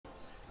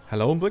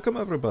Hello and welcome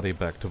everybody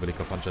back to Felix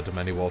of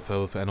Ungentlemanly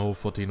Warfare with Anno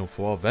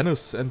 1404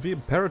 Venice and the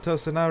Imperator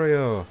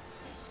scenario.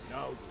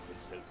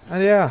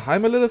 And yeah,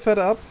 I'm a little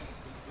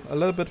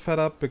bit fed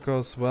up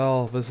because,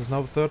 well, this is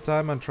now the third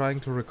time I'm trying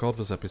to record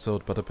this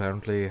episode, but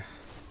apparently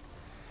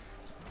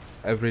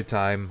every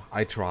time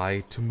I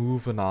try to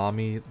move an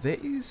army, there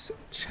is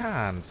a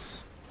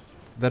chance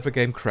that the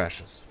game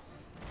crashes.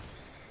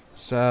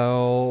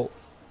 So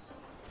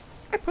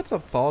I put some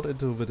thought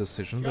into the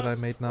decision that I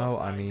made now.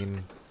 I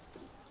mean,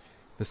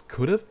 this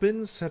could have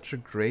been such a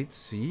great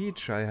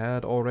siege. I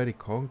had already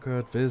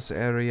conquered this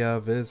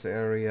area,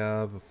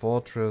 the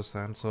fortress,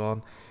 and so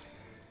on.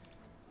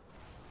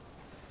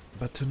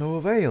 But to no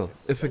avail.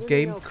 If a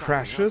game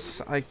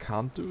crashes, I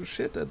can't do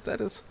shit, and that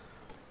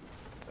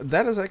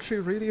is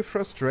actually really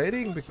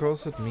frustrating,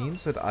 because it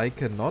means that I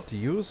cannot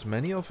use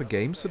many of the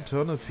game's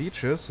internal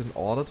features in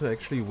order to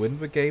actually win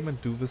the game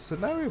and do the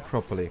scenario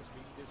properly.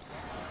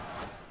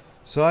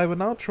 So I will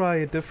now try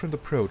a different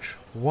approach,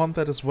 one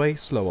that is way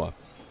slower.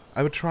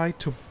 I would try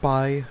to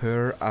buy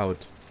her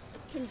out.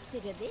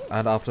 Consider this.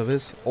 And after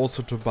this,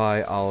 also to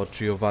buy out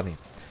Giovanni.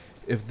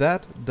 If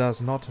that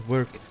does not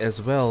work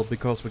as well,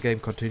 because the game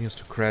continues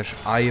to crash,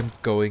 I am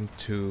going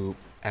to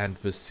end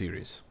this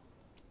series.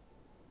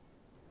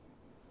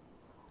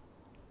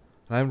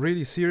 And I'm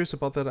really serious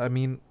about that. I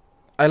mean,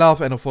 I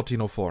love Anno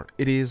 1404.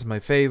 It is my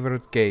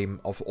favorite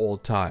game of all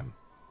time.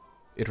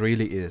 It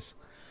really is.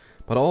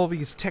 But all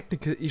these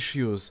technical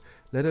issues,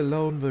 let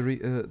alone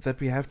that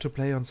we have to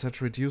play on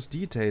such reduced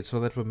detail so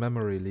that the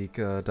memory leak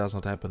does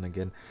not happen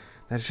again.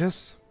 That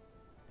just...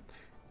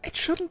 it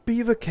shouldn't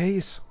be the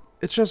case.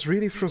 It's just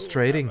really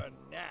frustrating.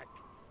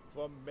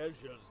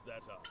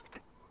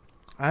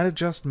 And it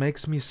just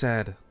makes me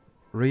sad.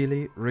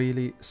 Really,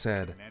 really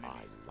sad.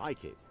 I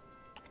like it.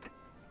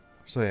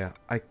 So yeah,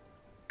 I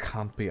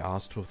can't be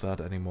arsed with that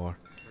anymore.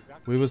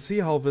 We will see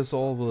how this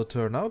all will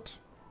turn out.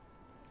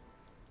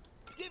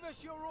 Give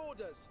us your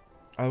orders.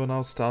 I will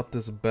now start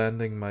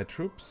disbanding my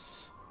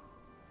troops.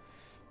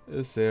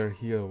 Is there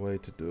here a way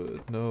to do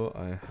it? No,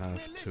 I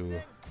have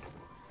to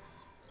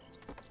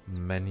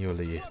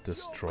manually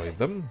destroy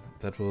them.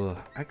 That will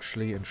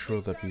actually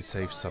ensure that we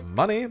save some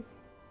money.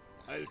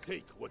 I'll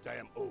take what I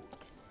am owed.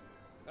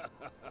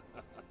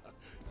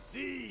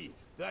 See,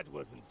 that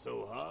wasn't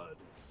so hard.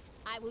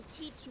 I will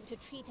teach you to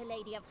treat a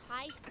lady of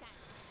high standing.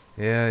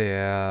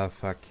 Yeah,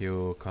 fuck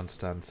you,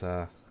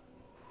 Constanza.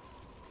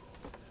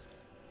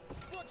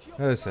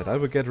 As I said, I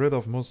will get rid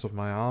of most of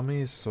my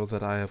armies so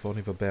that I have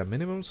only the bare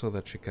minimum, so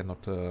that she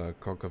cannot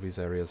conquer these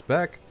areas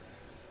back.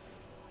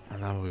 And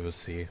now we will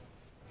see.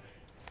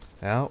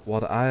 Yeah,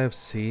 what I have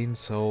seen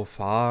so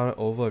far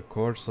over the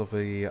course of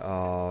the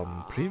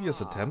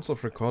previous attempts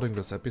of recording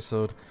this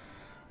episode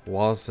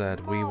was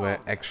that we were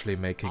actually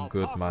making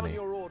good money.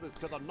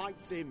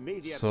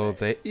 So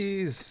there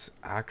is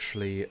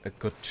actually a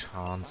good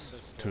chance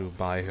to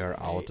buy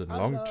her out in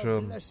long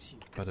term,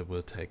 but it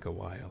will take a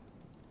while.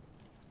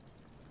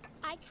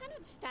 I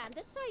cannot stand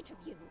the sight of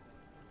you.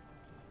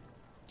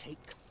 Take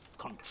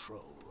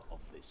control of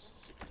this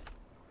city.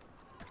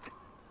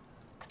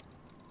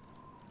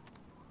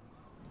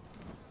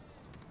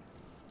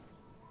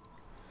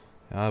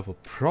 I will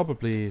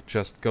probably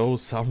just go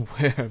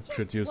somewhere and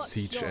produce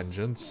siege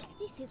engines.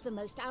 This is the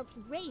most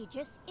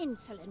outrageous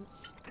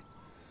insolence.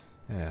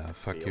 Yeah,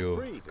 fuck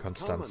you,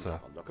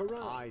 Constanza.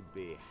 I'd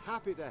be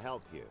happy to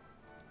help you.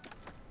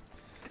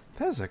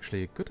 That's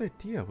actually a good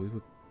idea. We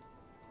would,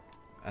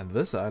 and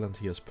this island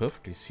here is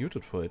perfectly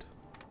suited for it.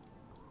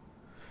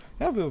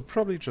 Yeah, we'll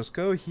probably just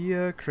go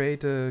here,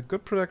 create a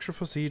good production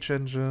for siege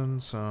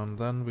engines, and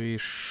then we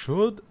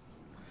should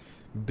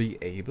be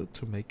able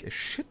to make a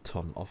shit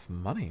ton of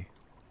money.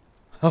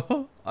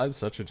 I'm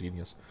such a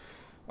genius.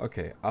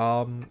 Okay,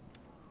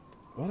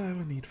 what I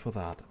will need for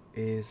that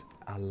is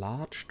a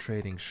large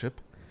trading ship,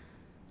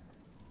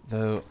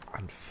 though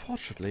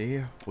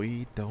unfortunately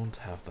we don't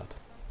have that.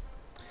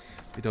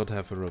 We don't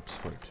have the ropes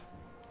for it.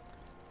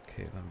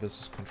 Okay, then this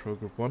is control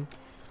group 1.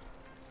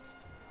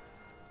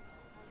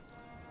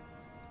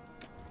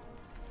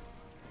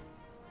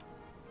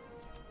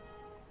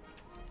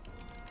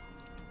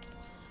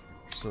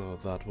 So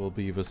that will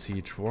be the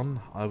siege 1.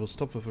 I will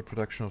stop with the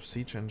production of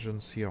siege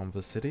engines here on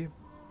the city.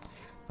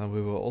 Then we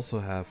will also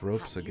have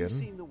ropes again. Have you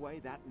seen the way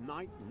that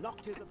knight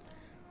knocked his...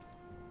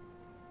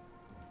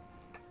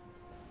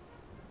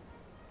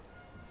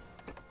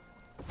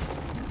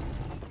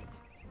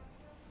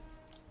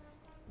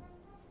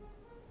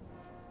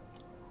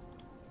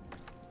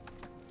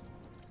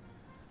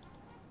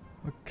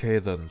 Okay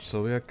then,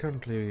 so we are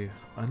currently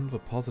in the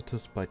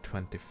positives by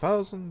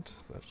 20,000.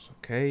 That's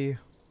okay.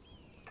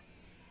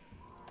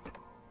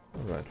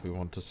 Alright, we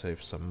want to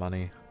save some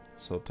money,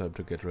 so time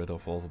to get rid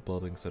of all the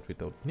buildings that we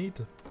don't need.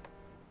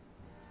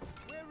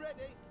 We're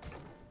ready.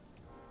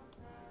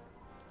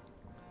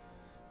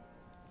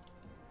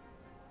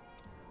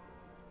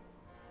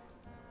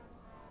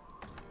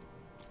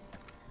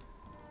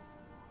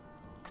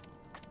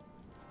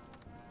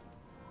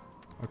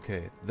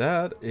 Okay,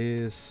 that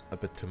is a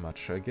bit too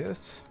much, I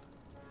guess.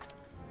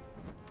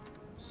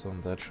 So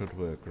that should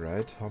work,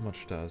 right? How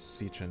much does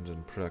siege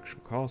engine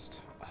production cost?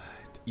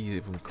 It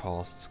even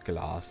costs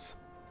glass.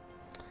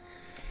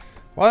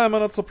 Why am I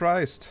not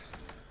surprised?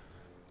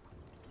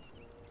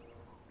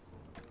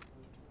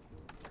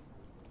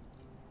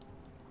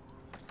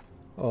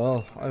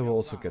 Well, I will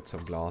also get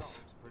some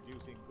glass.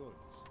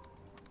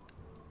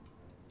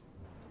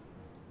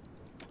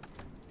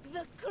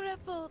 The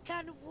cripple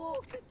can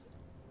walk.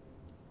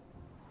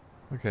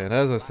 Okay, and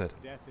as I said,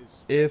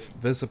 if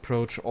this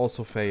approach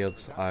also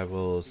fails, I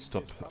will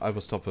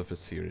stop with this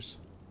series.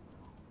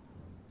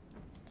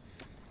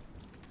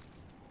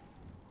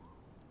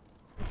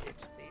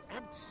 It's the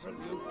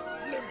absolute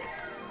limit.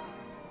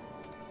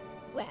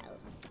 Well,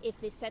 if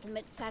this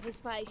settlement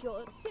satisfies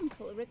your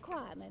simple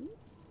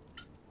requirements.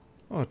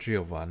 Oh,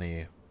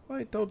 Giovanni,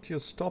 why don't you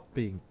stop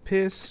being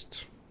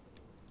pissed?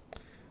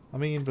 I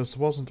mean, this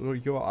wasn't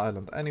your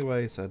island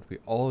anyways, and we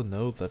all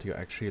know that you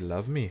actually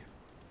love me.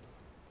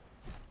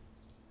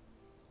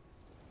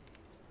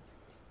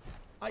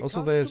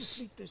 Also, there's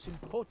still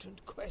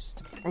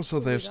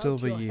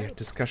the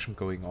discussion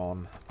going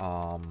on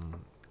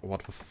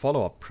what the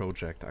follow-up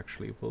project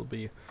actually will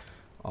be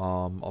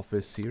of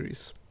this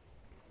series.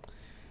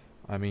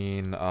 I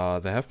mean,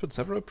 there have been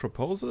several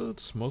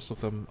proposals, most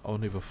of them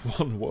only with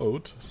one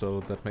vote, so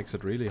that makes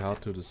it really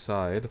hard to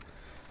decide.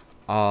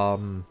 I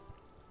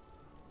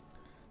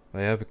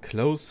have a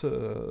close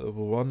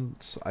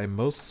ones I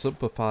most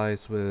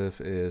sympathize with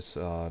is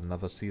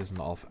another season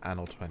of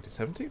Anno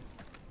 2070.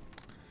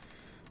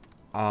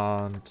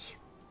 And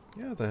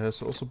yeah, there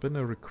has also been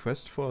a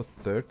request for a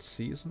third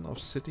season of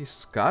City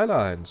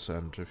Skylines,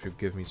 and if you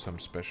give me some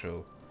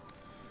special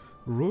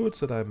rules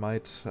that I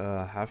might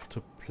have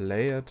to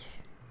play it,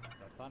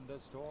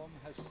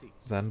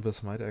 then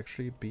this might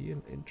actually be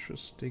an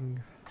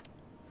interesting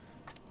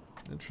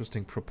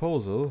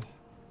proposal,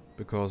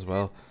 because,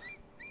 well,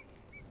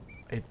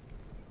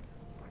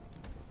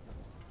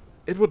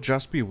 it would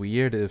just be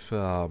weird if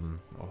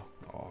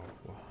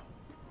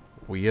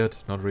weird,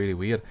 not really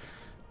weird.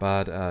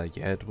 But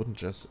yeah, it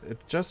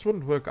just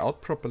wouldn't work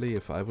out properly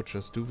if I would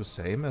just do the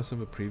same as in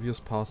the previous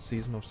past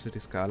season of City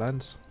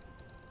Skylines.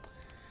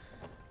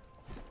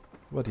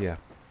 But yeah,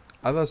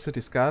 either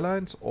City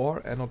Skylines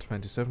or Anno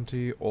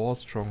 2070 or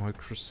Stronghold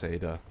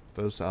Crusader.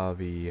 Those are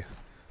the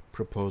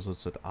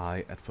proposals that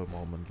I at the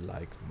moment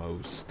like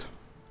most.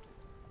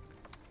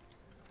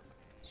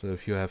 So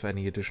if you have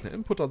any additional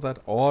input on that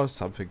or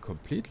something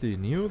completely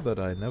new that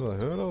I never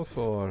heard of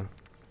or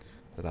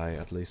that I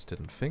at least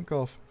didn't think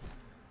of,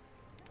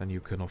 then you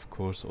can of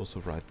course also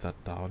write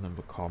that down in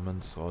the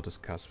comments or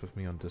discuss with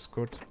me on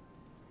Discord.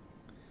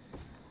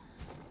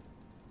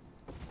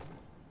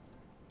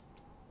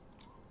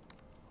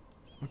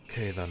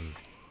 Okay then.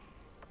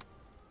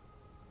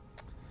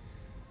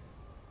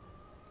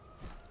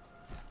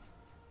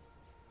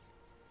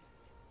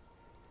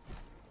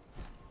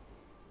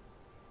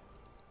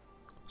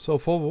 So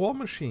for war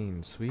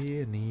machines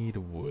we need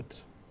wood.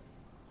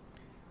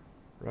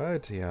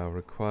 Right, yeah,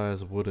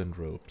 requires wood and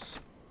ropes.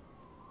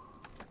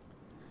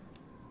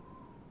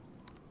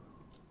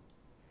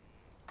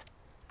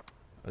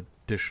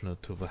 Additional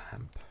to the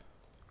hemp.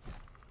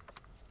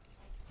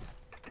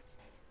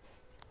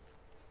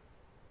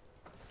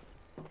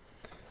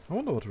 I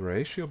wonder what the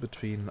ratio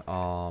between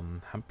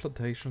hemp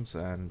plantations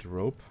and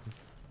rope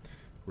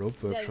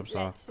workshops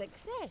Don't are. let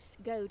success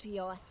go to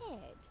your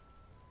head.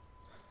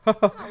 How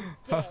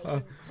dare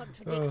you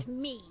contradict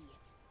me?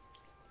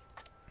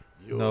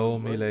 No,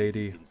 money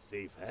milady, is in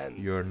safe hands.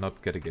 you're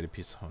not getting any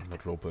piece on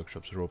not rope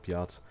workshops, rope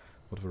yards.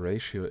 What the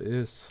ratio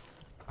is,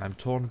 I'm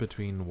torn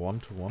between 1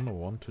 to 1 or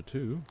 1 to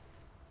 2.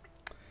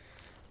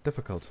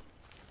 Difficult.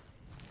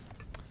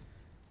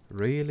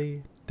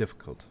 Really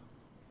difficult.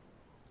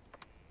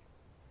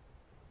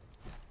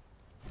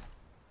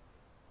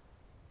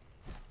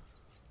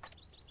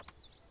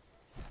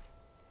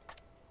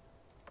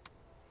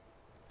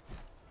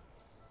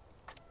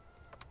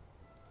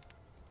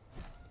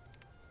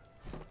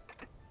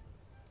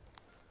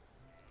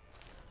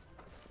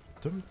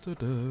 Dum, dum,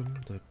 dum,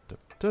 dum, dum,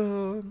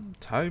 dum.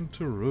 Time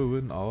to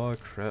ruin our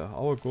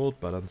gold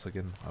balance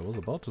again. I was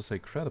about to say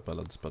credit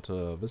balance, but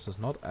this is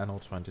not Anno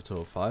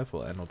 2205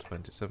 or Anno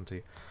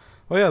 2070.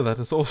 Oh yeah, that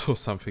is also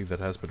something that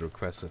has been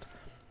requested.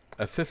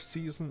 A 5th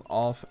season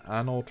of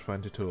Anno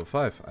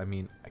 2205. I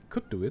mean, I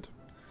could do it.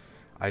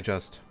 I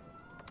just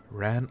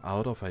ran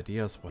out of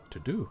ideas what to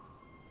do.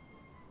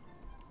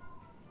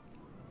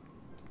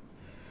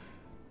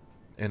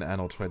 In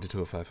Anno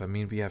 2205. I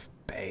mean, we have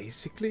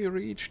basically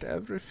reached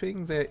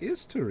everything there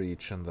is to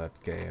reach in that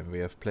game. We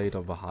have played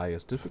on the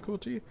highest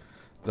difficulty,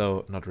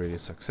 though not really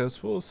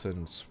successful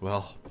since,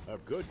 well, A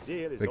good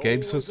deal is the game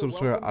always a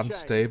systems were welcome change.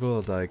 unstable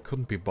and I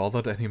couldn't be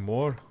bothered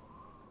anymore.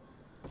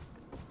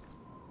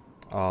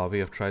 We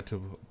have tried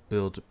to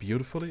build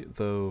beautifully,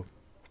 though,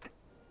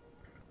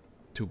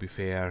 to be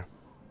fair,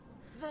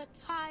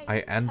 I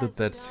ended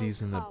that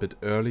season a bit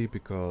early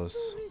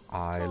because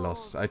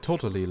I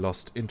totally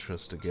lost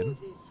interest again.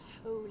 This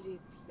holy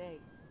place.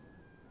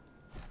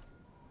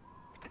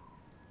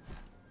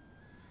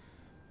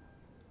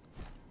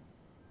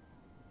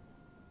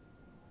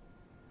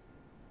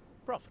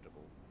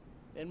 Profitable,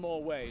 in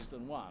more ways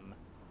than one.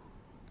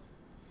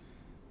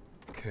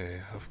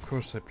 Okay, of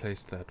course I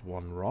placed that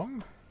one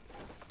wrong.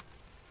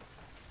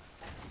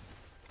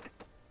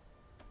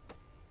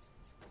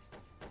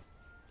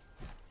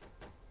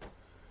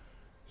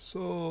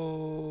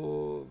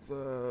 So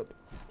that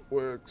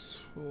works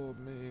for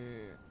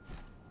me.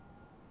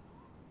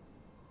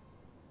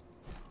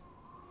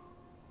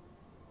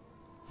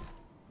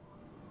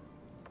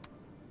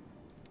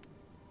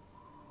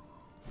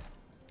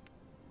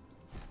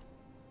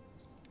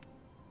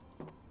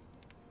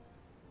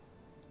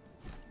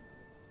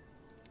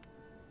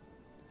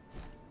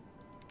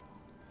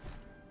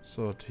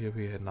 So here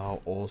we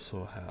now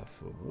also have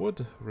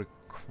wood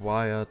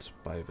required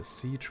by the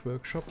siege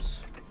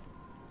workshops.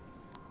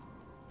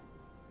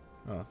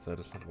 Ah, that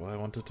is not what I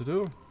wanted to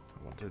do.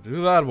 I want to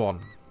do that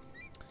one.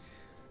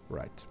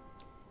 Right.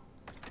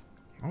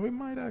 We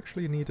might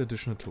actually need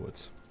additional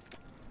tools.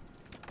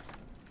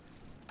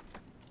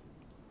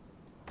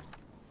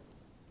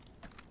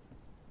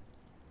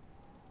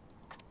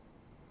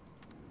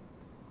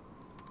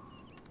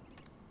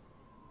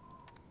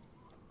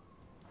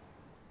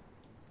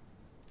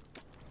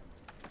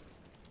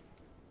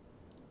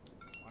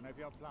 One of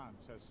your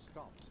plants has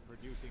stopped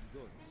producing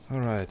goods.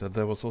 Alright, and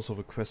there was also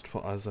the quest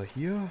for Asa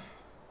here.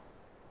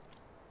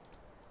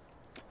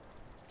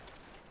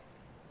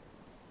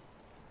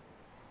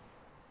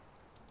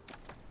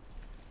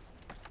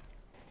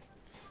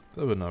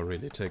 That will now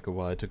really take a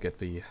while to get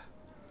the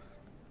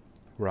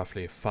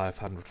roughly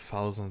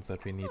 500,000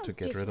 that we need to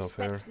get rid of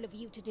here. Disrespectful of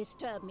you to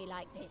disturb me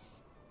like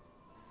this.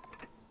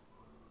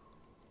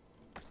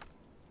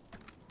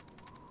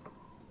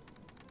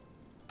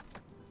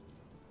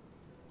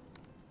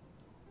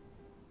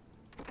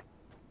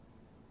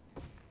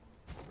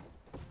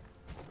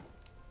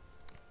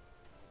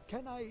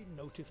 Can I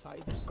notify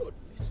the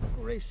goodness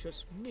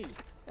gracious me?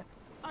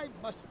 I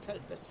must tell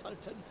the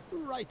Sultan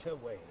right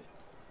away.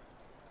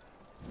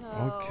 Oh,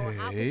 how could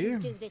you Okay.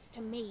 do this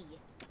to me?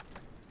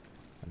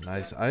 A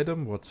nice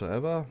item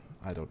whatsoever.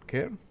 I don't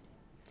care.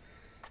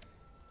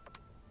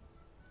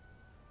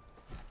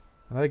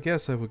 And I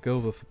guess I would go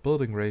with a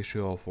building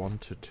ratio of 1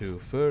 to 2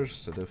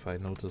 first, and if I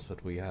notice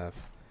that we have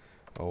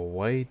a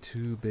way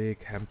too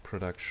big hemp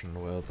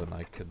production, well then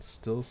I can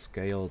still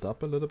scale it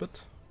up a little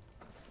bit.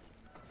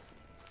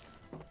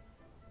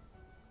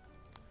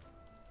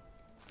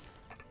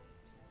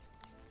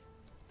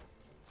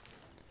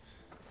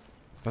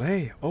 But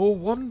hey, oh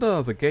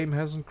wonder, the game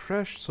hasn't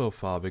crashed so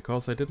far,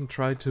 because I didn't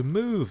try to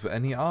move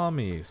any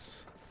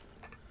armies.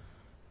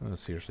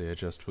 Seriously, I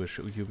just wish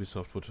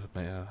Ubisoft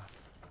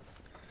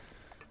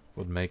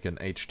would make an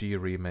HD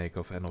remake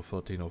of Anno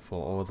 1404.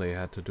 All they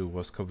had to do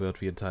was convert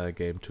the entire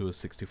game to a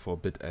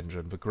 64-bit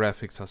engine. The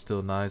graphics are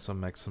still nice on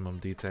maximum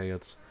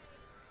details.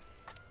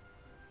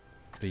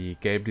 The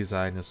game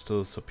design is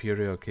still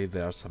superior. Okay,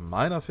 there are some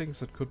minor things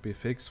that could be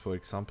fixed. For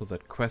example,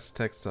 that quest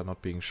texts are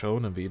not being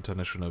shown in the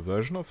international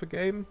version of the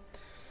game.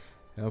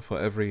 Yeah, for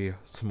every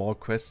small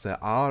quest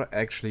there are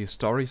actually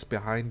stories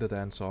behind it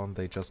and so on.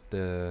 They just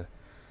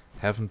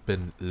haven't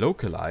been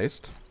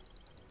localized.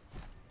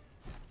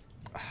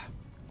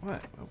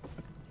 What?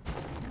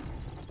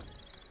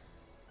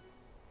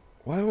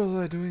 Why was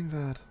I doing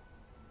that?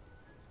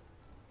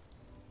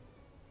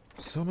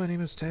 So many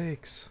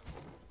mistakes.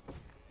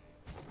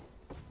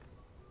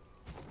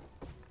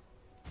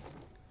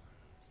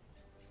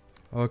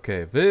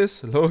 Okay,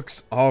 this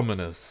looks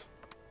ominous.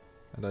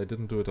 And I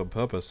didn't do it on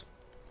purpose.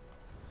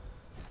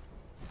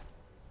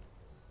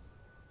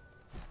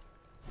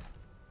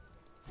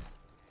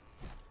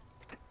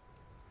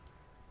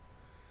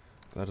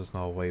 That is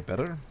now way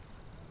better.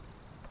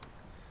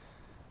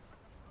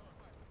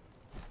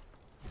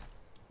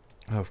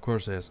 Of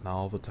course, there's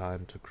now the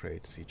time to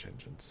create siege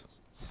engines.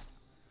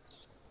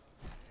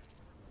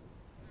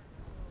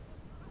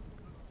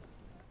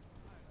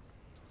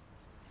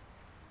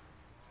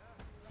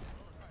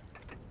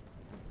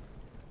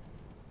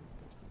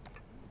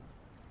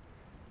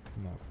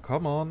 Now,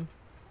 come on.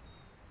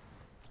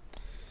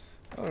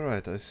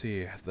 Alright, I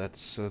see.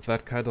 That's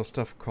that kind of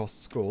stuff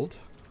costs gold.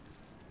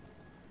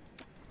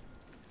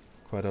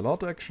 Quite a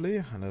lot, actually.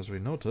 And as we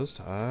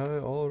noticed, I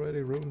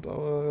already ruined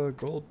our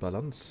gold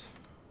balance.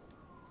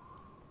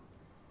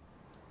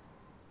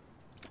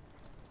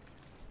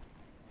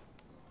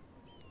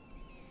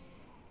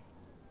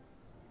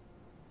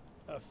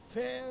 A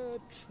fair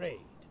trade.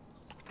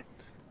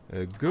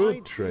 A good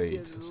I'd be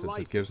trade, since it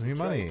delighted gives to me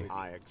trade money. with you.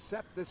 I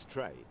accept this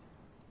trade.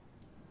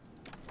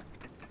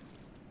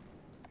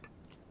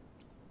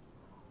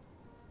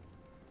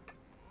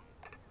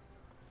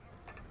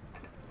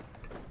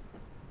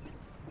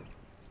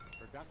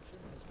 Production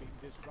has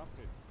been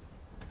disrupted.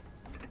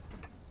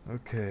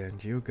 Okay,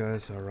 and you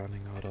guys are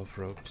running out of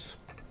ropes.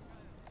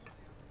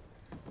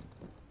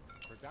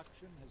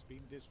 Production has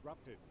been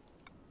disrupted.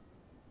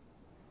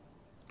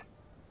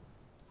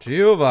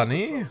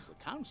 Giovanni? Controls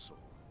the council,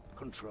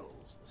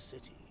 controls the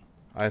city.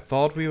 I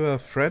thought we were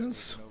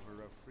friends?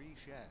 Over a free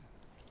share.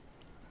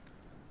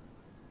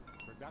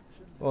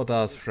 Production has Or been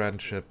does disrupted.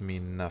 friendship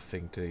mean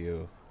nothing to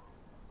you?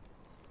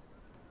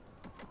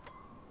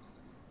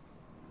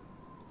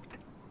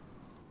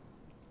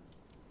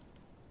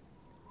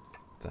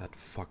 That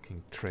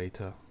fucking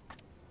traitor.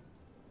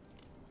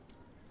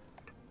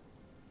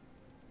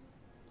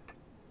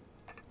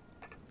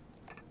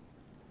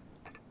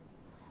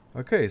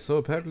 Okay, so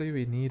apparently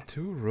we need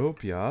 2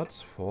 rope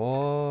yards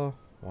for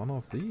one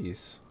of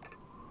these.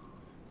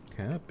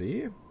 Can it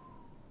be?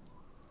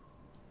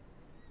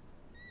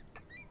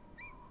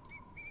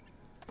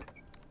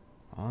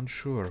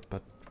 Unsure,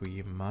 but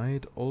we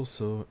might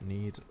also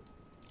need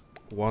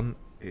one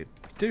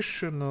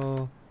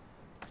additional...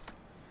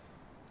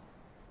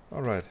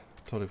 Alright,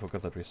 totally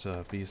forgot that we still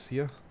have these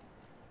here.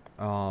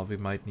 We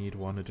might need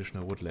one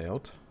additional wood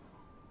layout.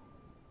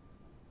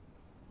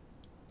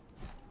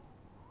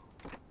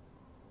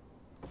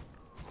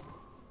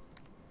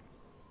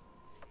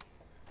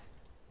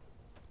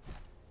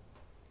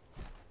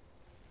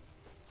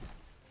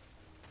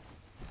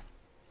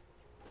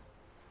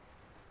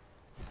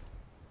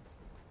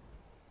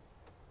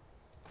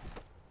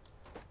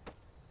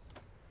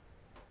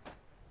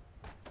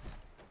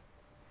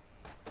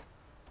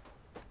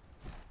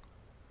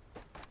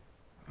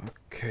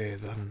 Okay,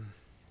 then.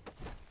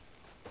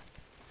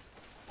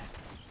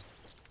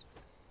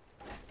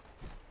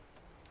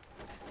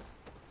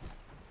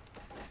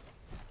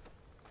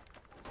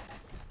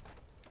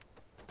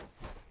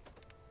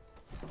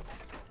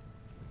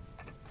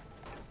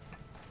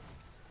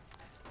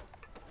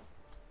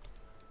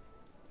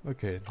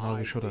 Okay, now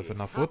we should have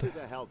enough wood. Happy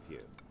to help you.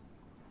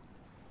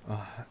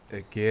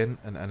 Again,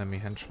 an enemy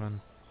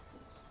henchman.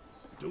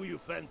 Do you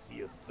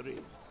fancy a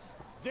thrill?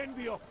 Then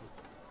be off with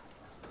it.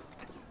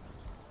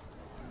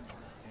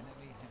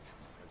 Enemy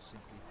henchman has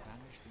simply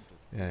vanished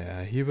into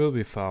Yeah, he will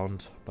be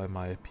found by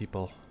my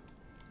people.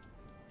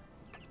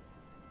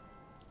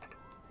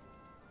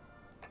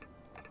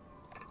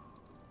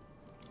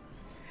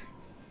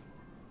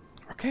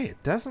 Okay,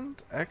 it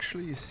doesn't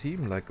actually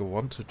seem like a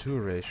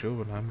 1-to-2 ratio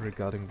when I'm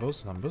regarding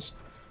those numbers.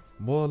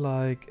 More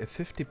like a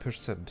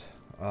 50%.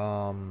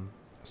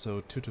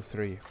 So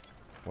 2-to-3.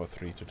 Or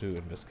 3-to-2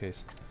 in this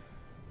case.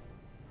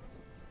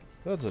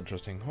 That's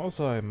interesting.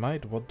 Also, I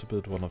might want to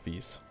build one of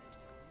these.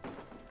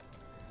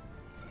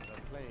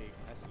 The plague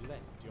has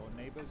left your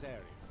neighbor's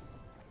area.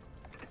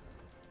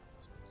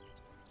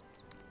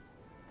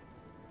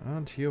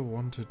 And here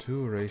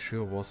 1-to-2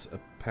 ratio was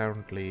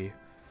apparently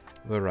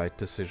the right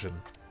decision.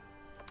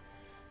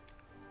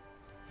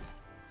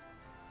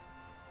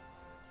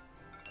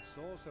 A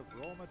source of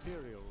raw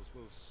materials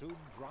will soon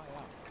dry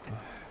up.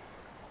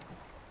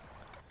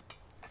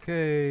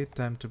 Okay,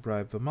 time to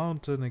bribe the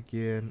mountain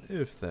again,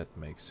 if that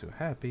makes you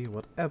happy,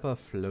 whatever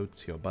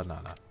floats your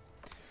banana.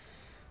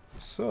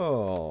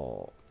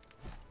 So...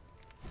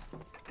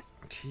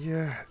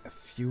 here, a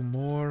few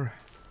more.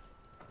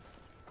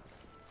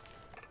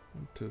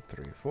 1, 2,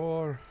 3,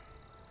 4.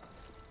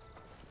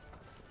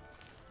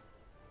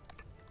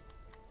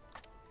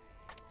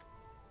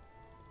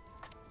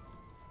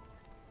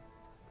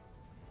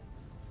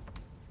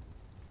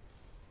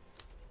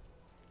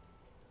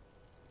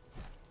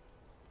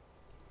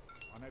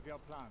 One of your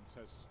plants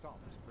has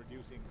stopped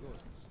producing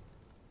goods.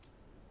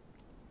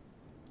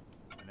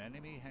 An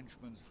enemy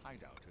henchman's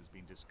hideout has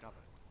been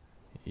discovered.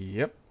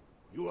 Yep,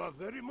 You are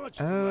very much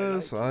to my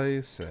as liking.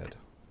 I said.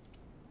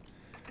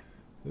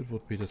 It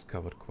would be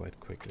discovered quite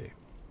quickly.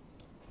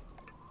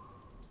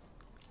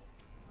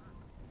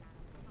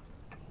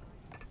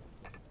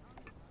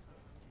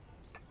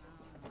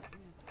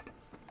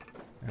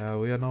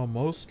 We are now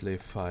mostly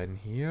fine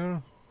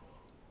here.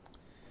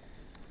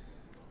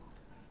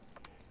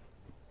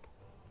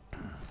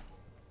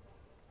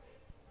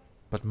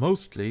 But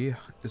mostly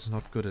is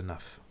not good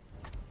enough.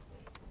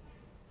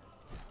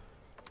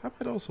 I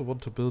might also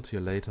want to build here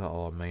later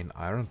our main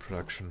iron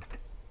production.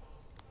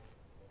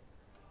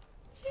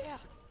 Dear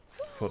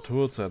For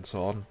tools and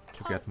so on,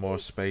 to get more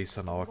space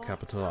on our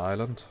capital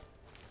island.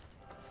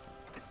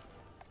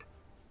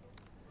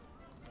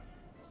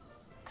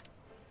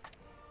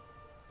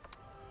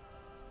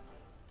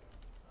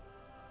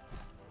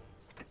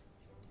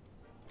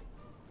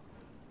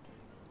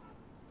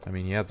 I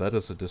mean, yeah, that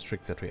is a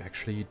district that we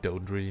actually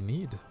don't really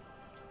need.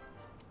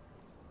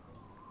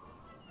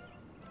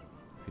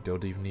 We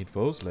don't even need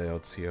those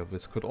layouts here.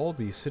 This could all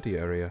be city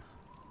area.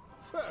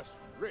 First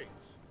rings.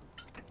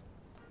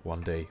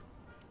 One day.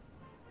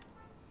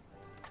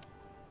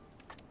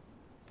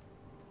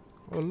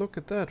 Oh, look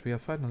at that. We are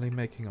finally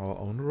making our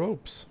own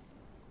ropes.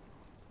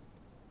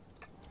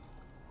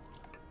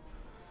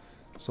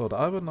 So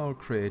I will now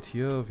create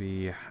here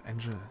the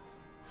engine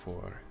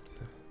for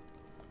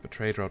the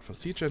trade route for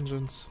siege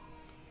engines.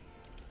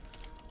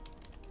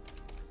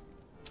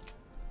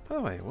 By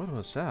the way, what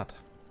was that?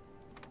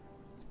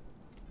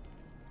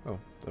 Oh,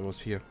 that was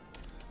here.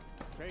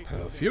 Trade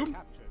Perfume? building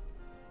captured.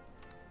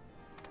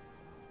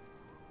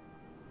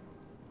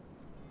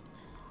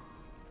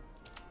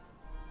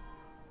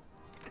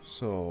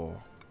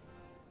 So,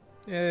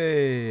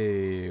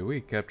 yay! We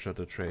captured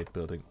the trade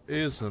building.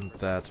 Isn't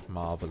that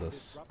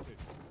marvelous? Disrupted.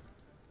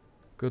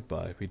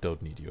 Goodbye, we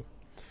don't need you.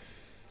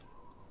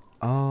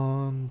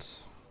 And...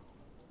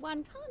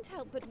 One can't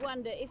help but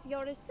wonder if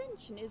your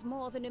ascension is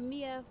more than a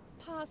mere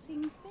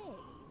passing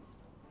phase.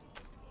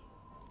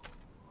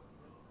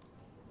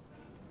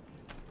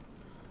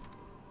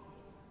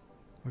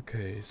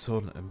 Okay, so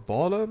in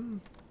Ballen,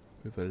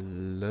 we will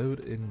load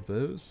in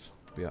those.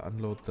 We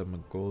unload them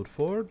in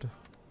Goldford.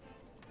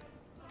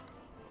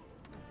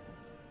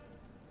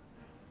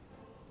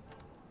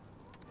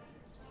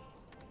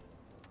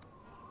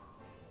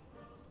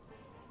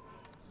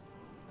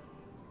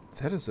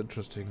 That is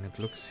interesting. It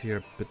looks here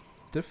a bit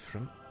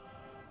different.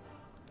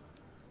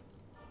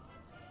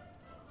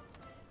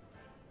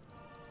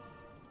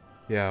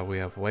 Yeah, we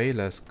have way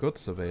less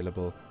goods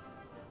available.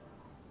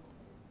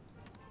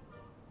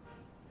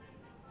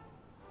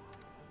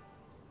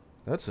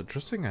 That's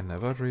interesting. I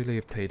never really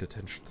paid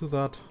attention to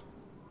that.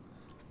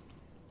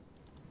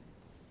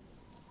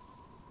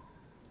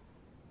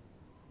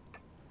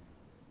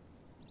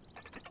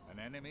 An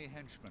enemy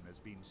henchman has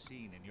been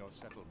seen in your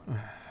settlement.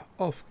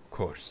 Of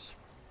course.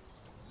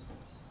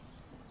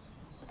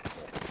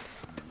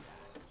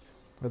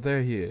 But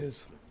there he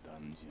is.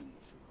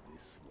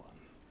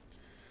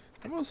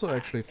 I'm also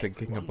actually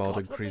thinking about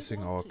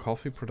increasing our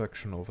coffee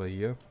production over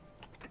here.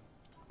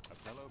 A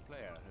fellow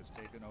player has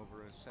taken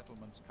over a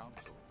settlement's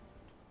council.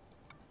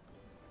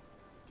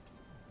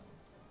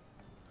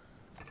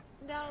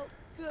 Now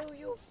go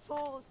you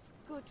forth,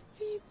 good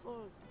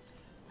people,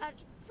 and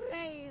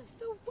praise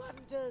the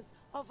wonders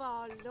of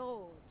our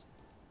Lord.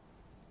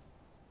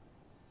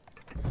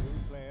 Two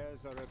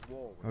players are at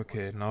war with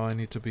Okay, now I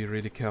need to be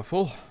really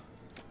careful.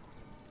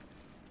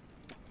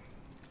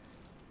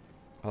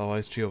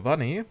 Otherwise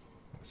Giovanni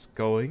is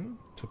going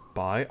to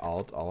buy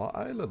out our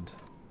island.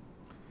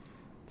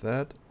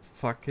 That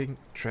fucking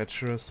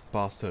treacherous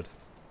bastard.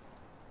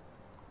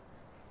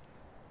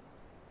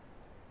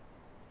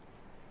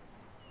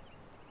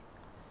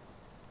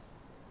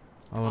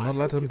 I will not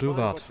let him do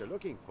that. What you're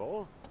looking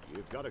for.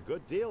 You've got a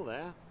good deal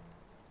there.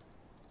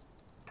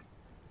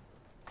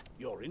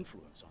 Your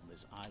influence on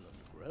this island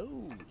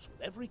grows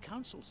with every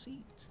council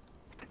seat.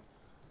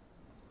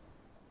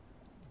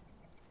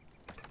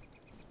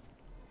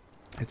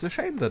 It's a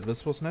shame that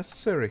this was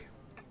necessary.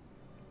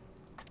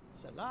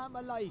 Salam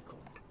alaikum.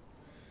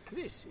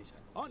 This is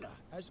an honor,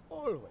 as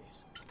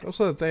always.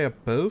 Also, they are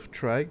both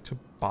trying to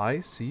buy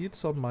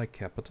seats on my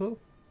capital.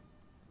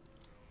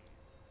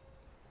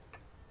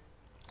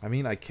 I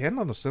mean, I can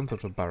understand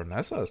that the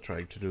Baronessa is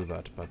trying to do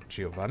that, but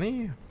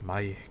Giovanni,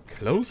 my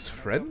close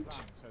friend?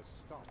 has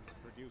stopped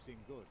producing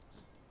goods.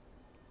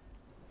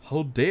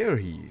 How dare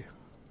he?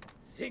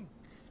 Think,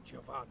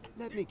 Giovanni.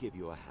 Let me give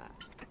you a hand.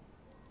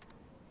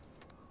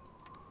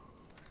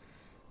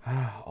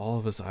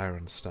 All this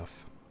iron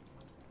stuff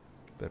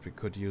that we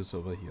could use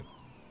over here.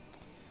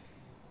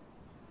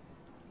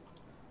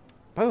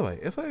 By the way,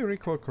 if I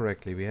recall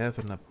correctly, we have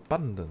an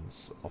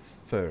abundance of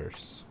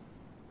furs.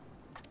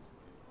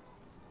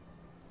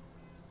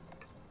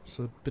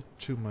 So a bit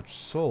too much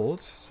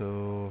salt,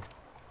 so...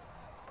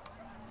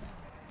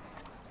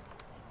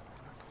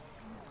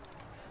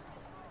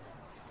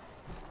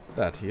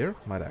 that here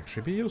might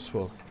actually be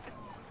useful.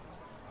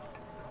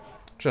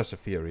 Just a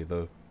theory,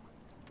 though.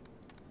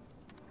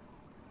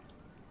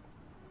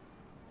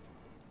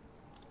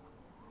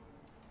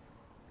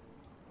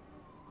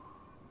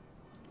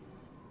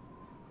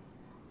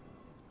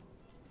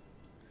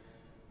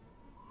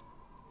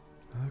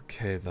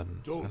 Okay,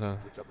 then. Don't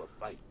put up a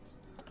fight.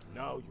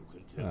 Now you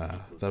can tell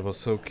people That was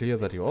so clear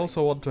that you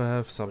also want to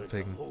have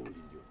something. burnt a hole in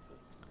your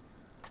purse.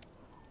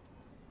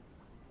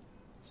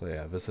 So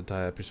yeah, this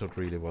entire episode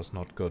really was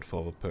not good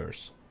for the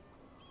purse.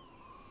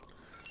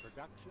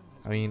 Production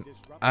has I mean, been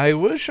disrupted. I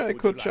wish I Would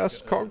could you like just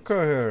to earn conquer some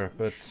her,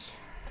 but...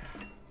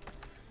 cash?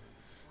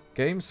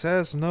 game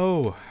says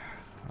no.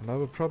 And I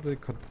will probably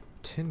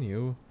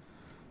continue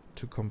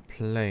to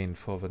complain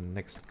for the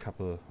next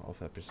couple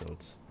of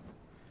episodes.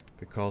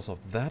 Because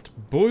of that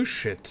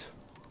bullshit.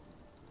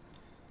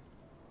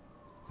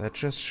 That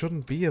just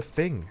shouldn't be a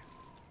thing.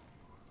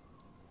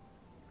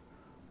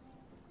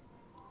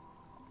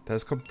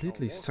 That's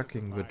completely Our water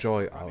sucking the supplies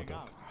joy are running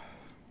out of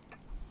it.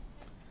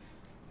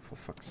 For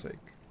fuck's sake.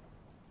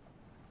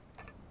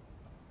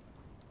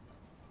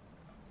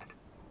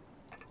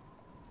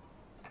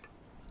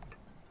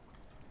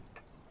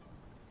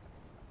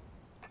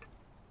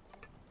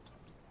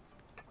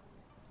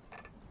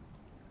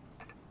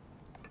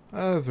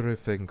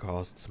 Everything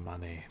costs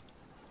money.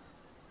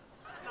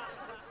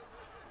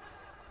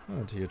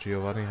 And here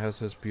Giovanni has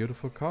his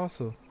beautiful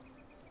castle.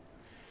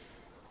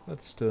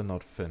 That's still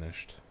not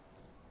finished.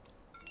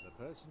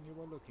 The person you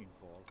were looking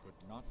for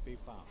could not be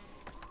found.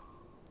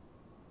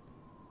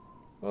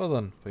 Well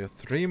then, we have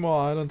 3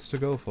 more islands to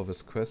go for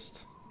this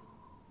quest.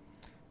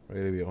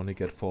 Really, we only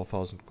get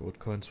 4,000 gold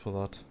coins for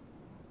that.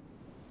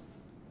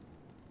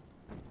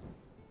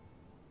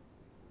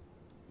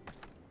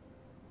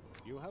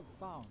 You have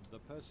found the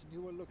person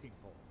you were looking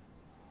for.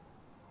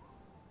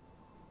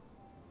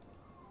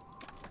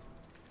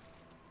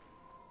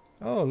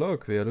 Oh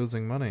look, we are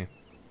losing money.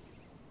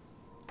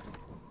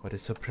 What a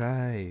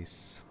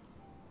surprise.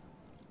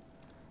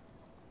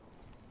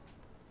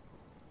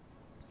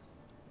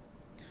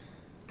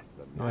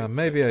 Yeah,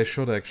 maybe I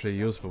should actually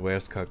use the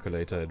wares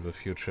calculator in the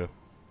future.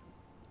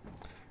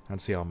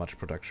 And see how much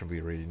production we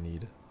really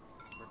need.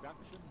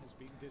 Production has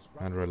been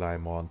and rely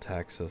more on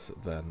taxes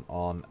than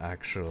on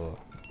actual...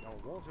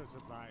 Your water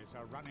supplies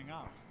are running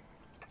out.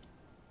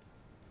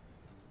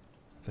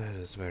 That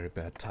is very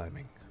bad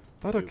timing.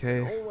 But You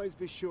okay. can always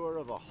be sure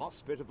of a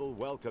hospitable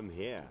welcome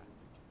here.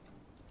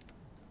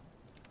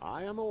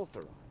 I am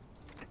authorized.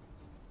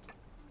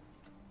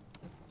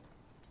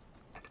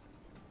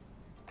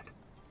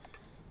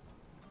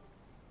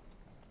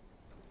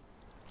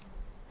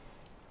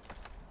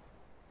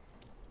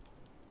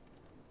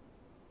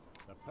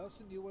 The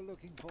person you were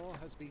looking for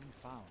has been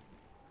found.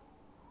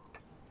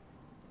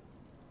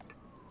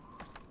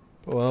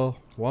 Well,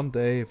 one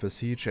day the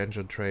siege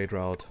engine trade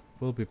route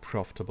will be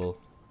profitable.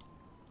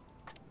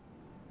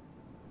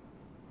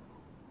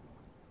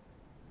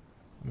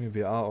 I mean,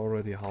 we are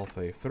already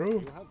halfway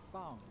through. You have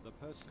found the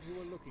person you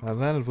were looking And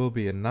then it will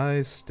be a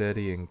nice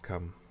steady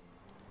income.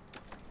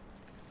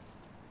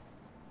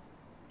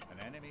 An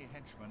enemy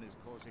henchman is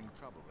causing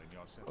trouble in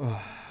your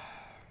settlement.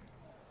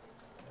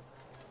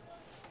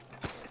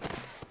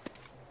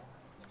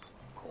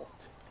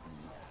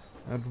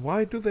 And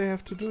why do they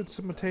have to do it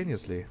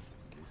simultaneously?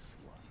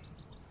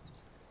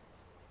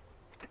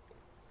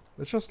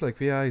 It's just like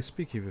we are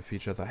speaking with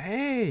each other.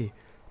 Hey!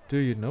 Do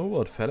you know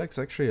what Felix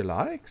actually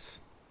likes?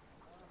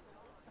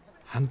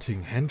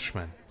 Hunting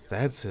henchmen.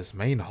 That's his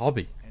main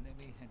hobby.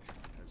 Enemy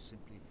henchman has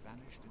simply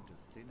vanished into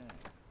thin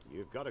air.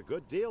 You've got a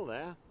good deal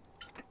there.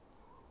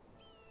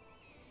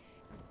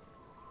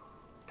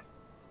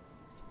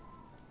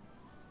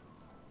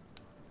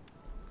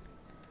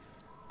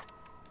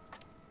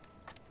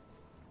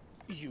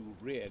 You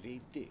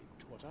really did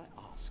what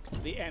I asked.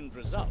 The end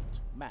result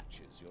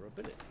matches your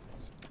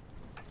abilities.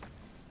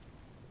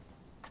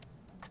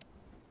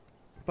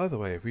 By the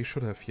way, we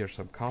should have here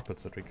some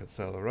carpets that we can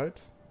sell, right?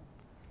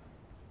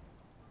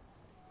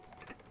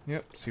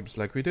 Yep, seems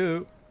like we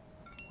do.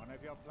 One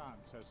of your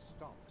plants has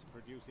stopped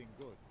producing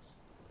goods.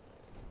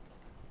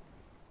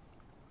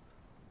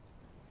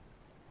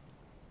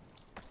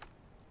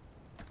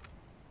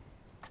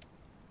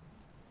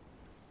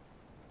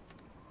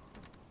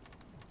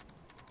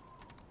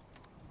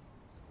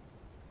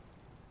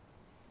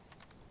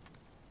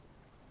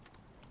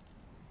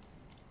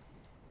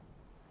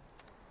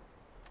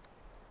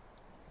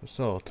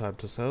 So, time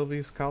to sell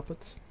these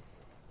carpets.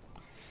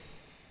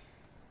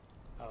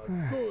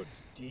 A good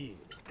deal.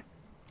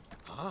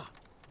 Ah,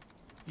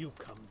 you've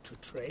come to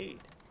trade.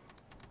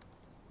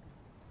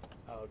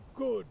 A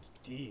good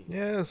deal.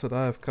 Yes, and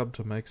I have come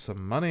to make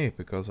some money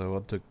because I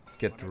want to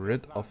get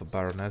rid of a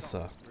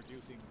baronessa.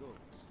 Producing goods.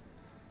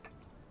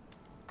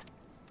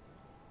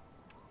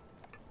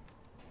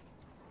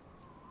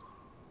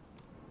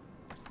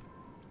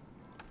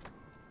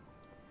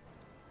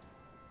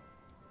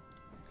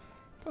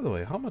 By the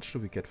way, how much do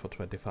we get for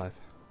 25?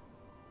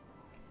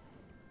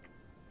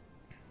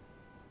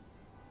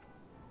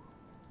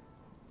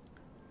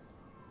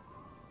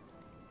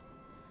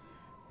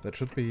 That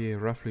should be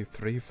roughly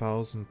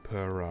 3,000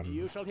 per run.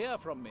 You shall hear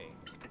from me.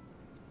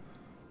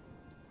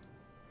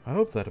 I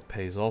hope that it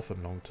pays off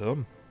in long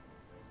term.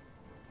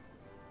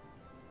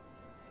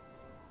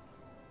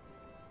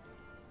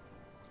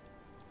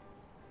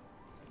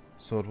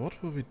 So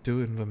what will we do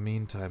in the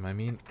meantime? I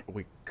mean,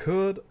 we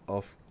could,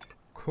 of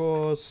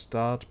course,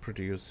 start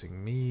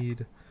producing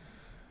mead.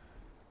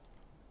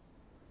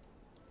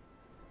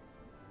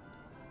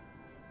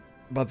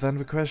 But then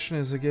the question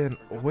is again,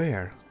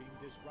 where? Has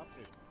been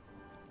disrupted.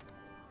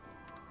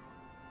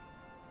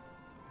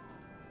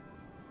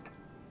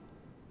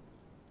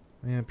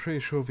 I mean, I'm pretty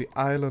sure the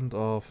island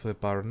of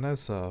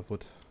Baronessa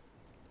would...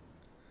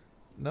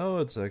 No,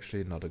 it's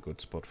actually not a good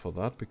spot for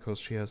that, because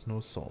she has no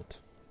salt.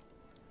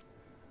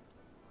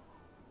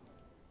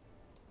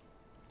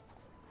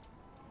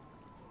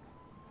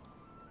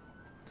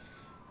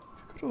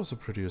 We could also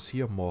produce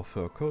here more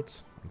fur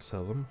coats and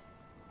sell them.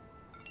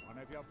 One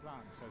of your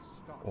plants has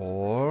stopped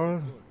Or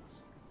producing goods.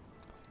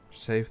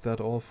 save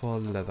that all for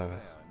leather.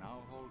 Player now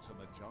holds a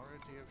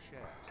majority of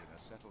shares in a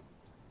settlement.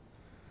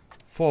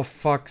 For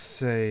fuck's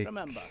sake.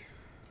 Remember,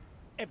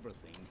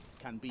 everything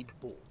can be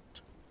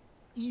bought.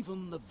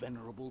 Even the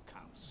venerable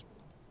council.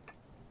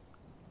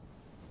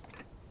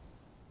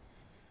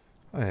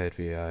 I hate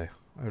VI.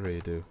 I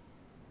really do.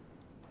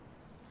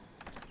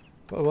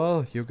 But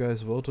well, you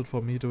guys voted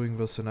for me doing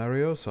the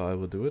scenario, so I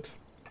will do it.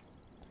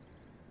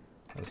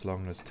 As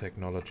long as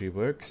technology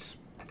works.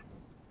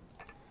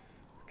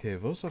 Okay,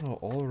 those are now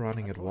all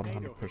running at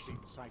 100%.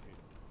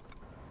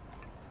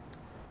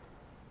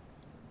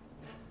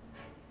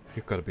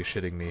 You gotta be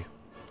shitting me.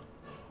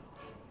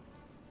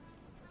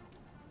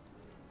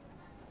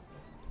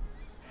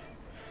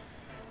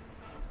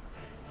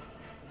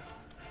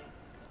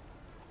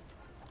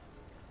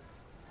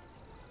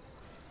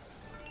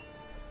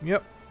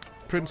 Yep,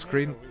 print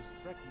screen.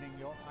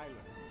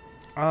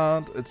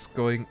 And it's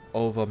going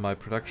over my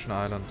production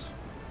island.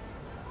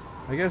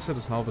 I guess it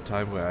is now the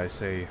time where I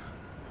say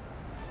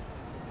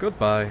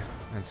goodbye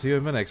and see you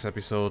in the next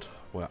episode,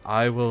 where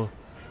I will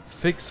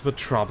fix the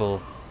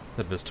trouble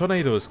that this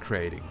tornado is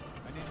creating.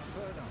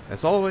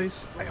 As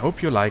always, I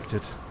hope you liked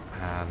it,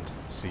 and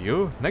see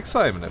you next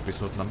time in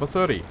episode number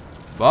 30.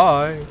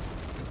 Bye!